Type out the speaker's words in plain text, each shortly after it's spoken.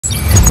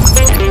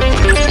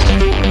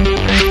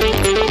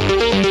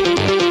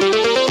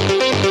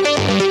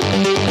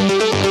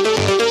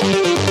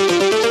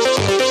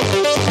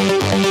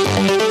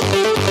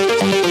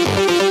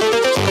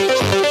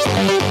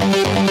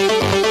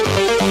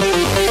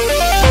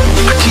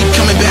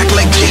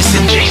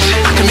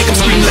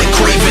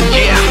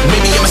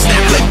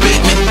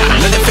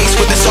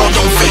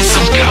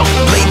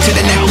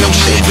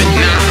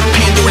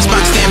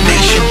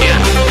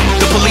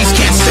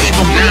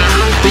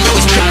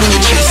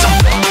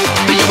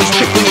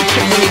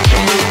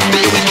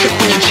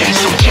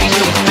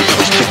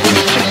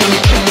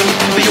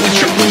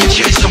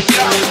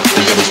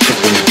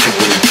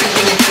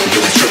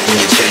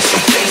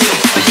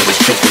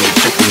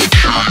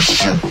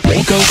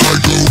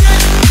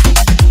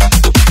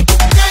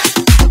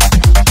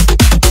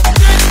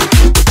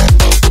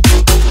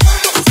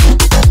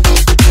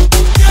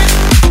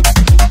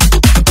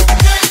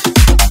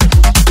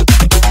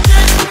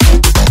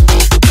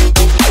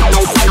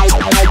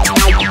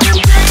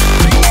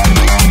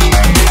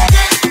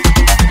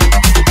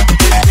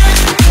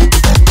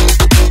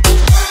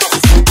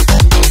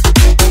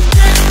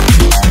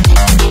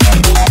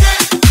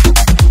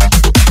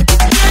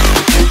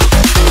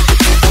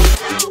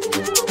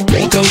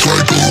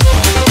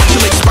Watch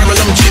your legs spiral,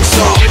 I'm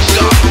jigsaw.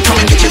 Come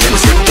and get your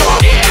limbs ripped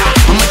off.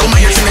 I'm Michael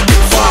Myers in a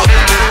big fall.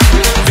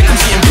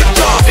 Victims getting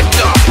picked off.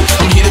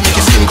 I'm here to make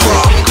your skin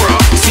crawl.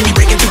 See me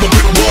breaking through a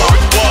brick wall.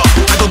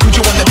 I go Cujo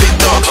on the big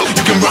dogs.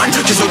 You can run,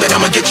 just know that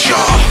I'ma get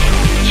y'all.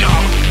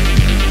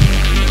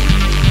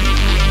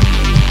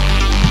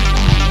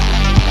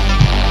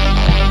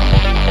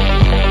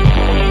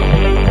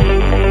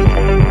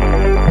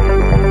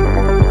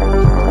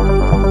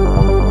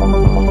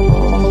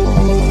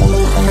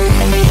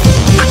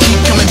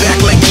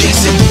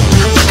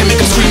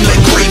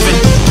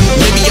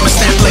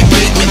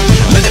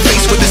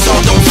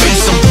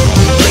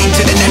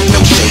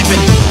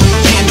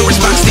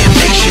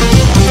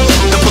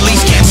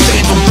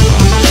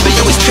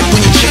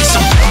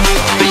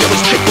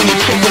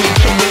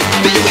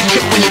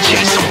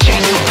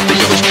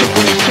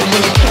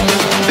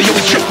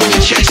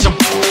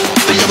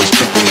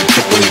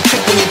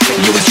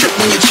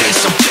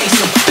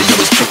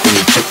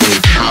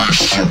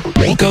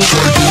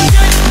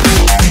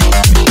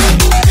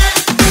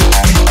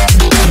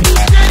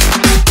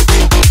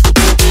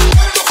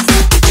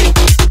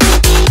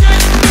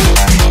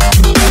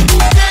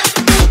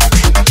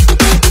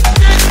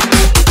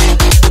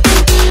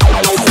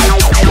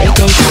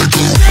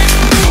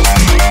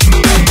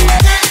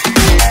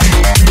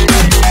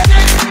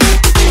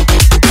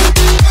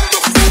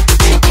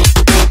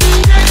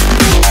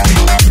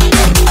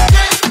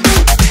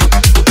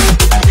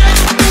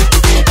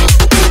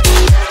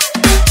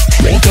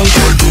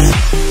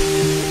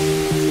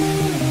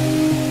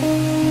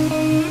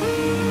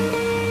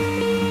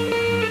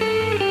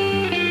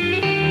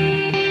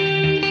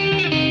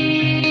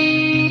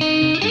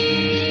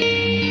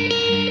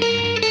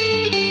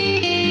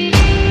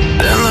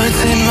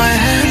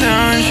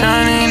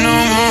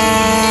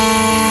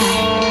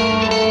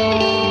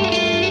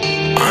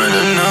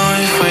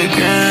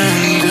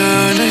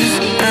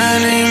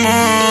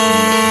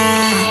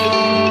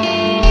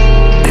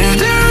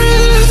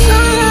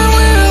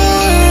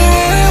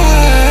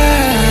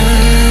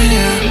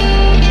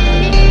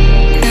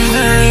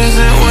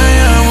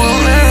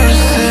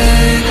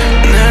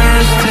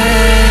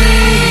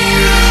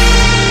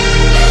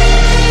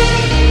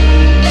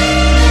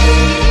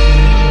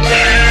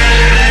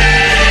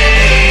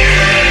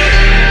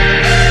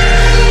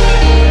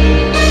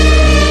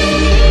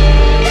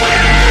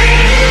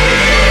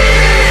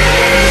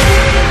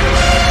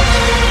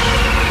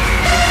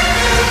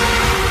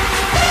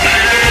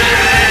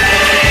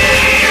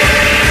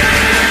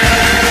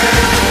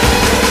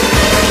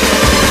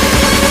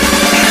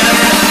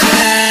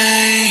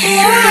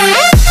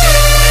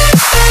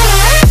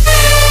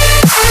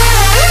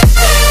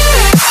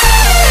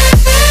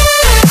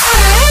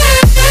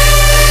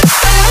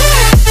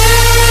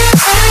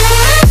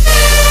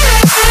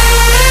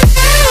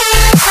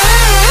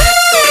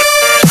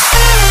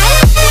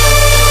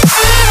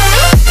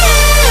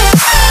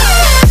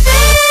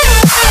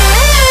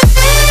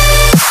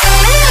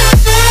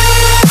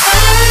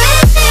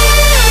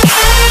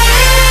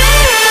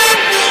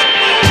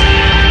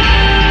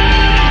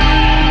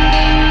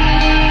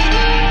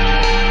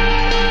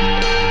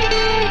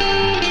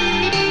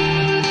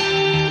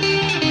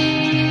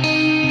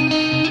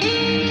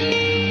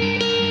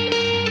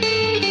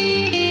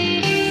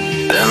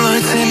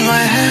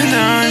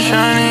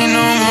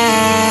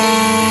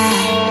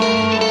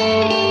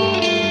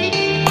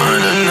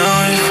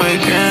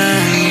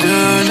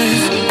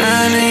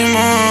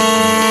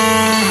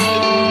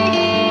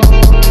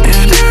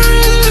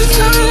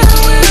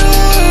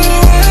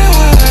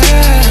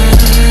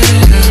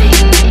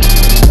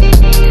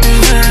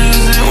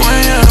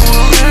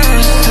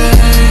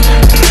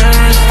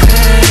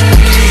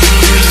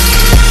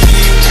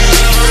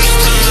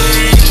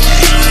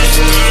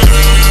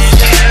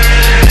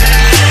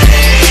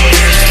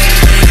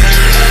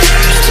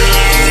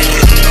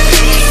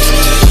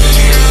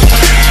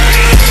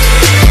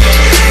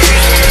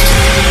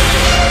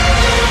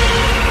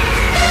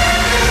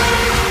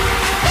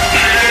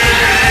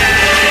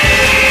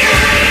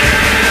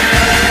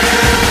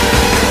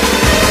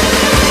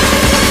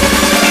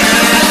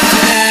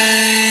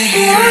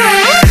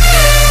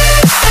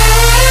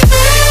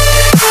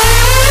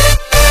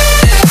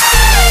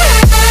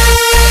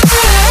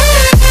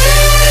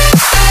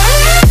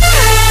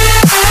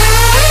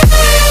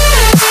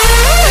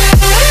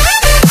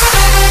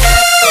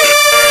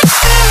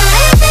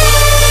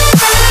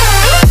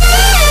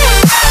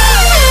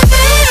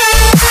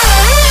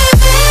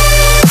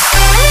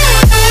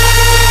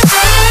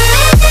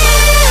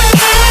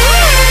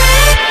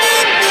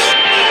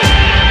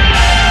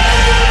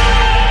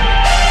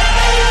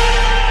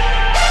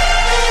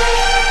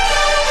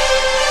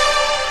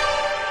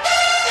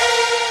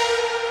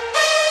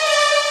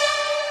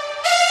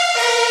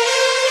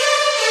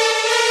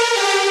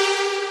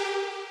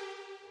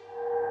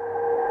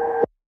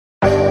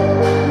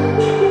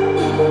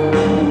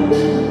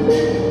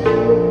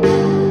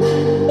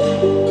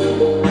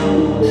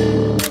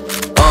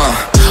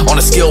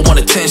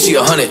 10, she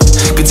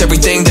 100. Gets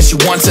everything that she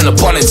wants in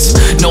abundance.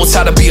 Knows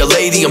how to be a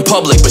lady in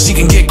public, but she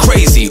can get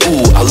crazy,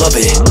 ooh, I love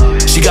it.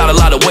 She got a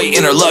lot of weight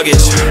in her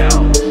luggage,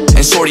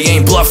 and shorty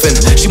ain't bluffing.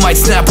 She might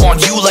snap on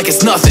you like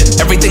it's nothing.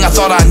 Everything I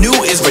thought I knew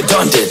is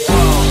redundant.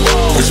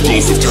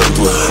 Explosive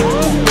temper,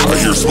 I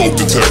hear smoke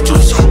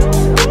detectors.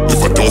 If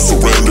I don't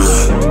surrender,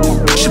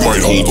 she might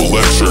hold a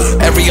lecture.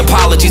 Every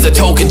apology's a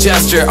token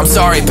gesture. I'm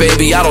sorry,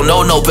 baby, I don't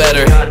know no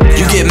better.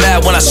 You get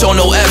mad when I show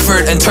no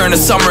effort and turn the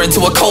summer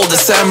into a cold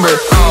December.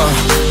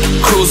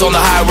 Cruise on the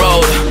high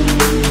road,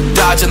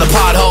 dodging the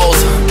potholes,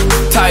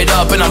 tied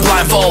up and I'm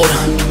blindfold.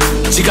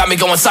 She got me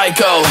going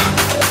psycho.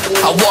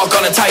 I walk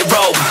on a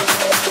tightrope,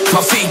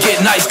 my feet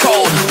getting ice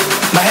cold,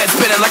 my head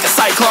spinning like a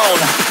cyclone.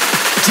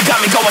 She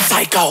got me going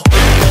psycho.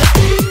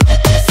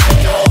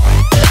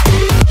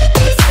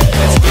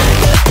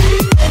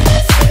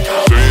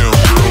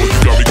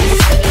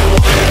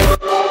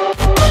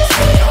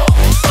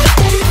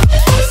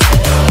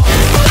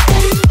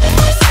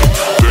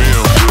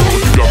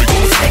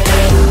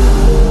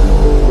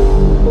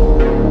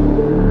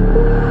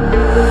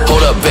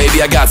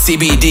 I got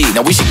CBD,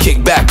 now we should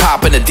kick back,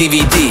 pop in a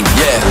DVD,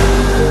 yeah.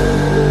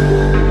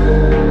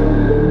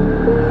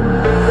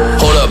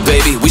 Hold up,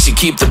 baby, we should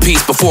keep the peace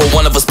before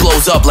one of us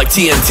blows up like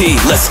TNT.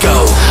 Let's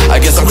go.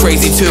 I guess I'm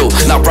crazy too,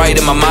 not right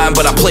in my mind,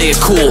 but I play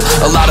it cool.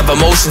 A lot of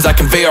emotions I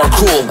convey are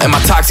cruel, and my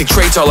toxic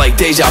traits are like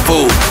deja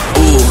vu.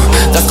 Ooh,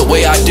 that's the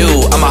way I do,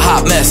 I'm a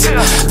hot mess.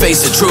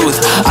 Face the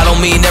truth, I don't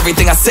mean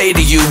everything I say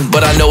to you,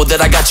 but I know that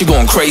I got you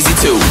going crazy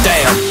too.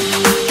 Damn.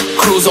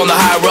 Cruise on the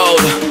high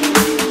road,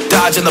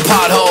 dodging the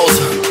potholes,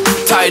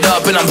 tied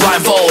up and I'm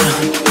blindfold.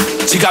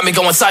 She got me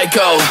going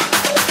psycho.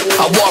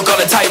 I walk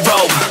on a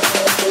tightrope,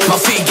 my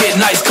feet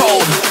getting ice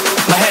cold,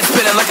 my head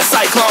spinning like a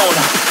cyclone.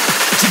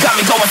 She got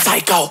me going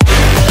psycho.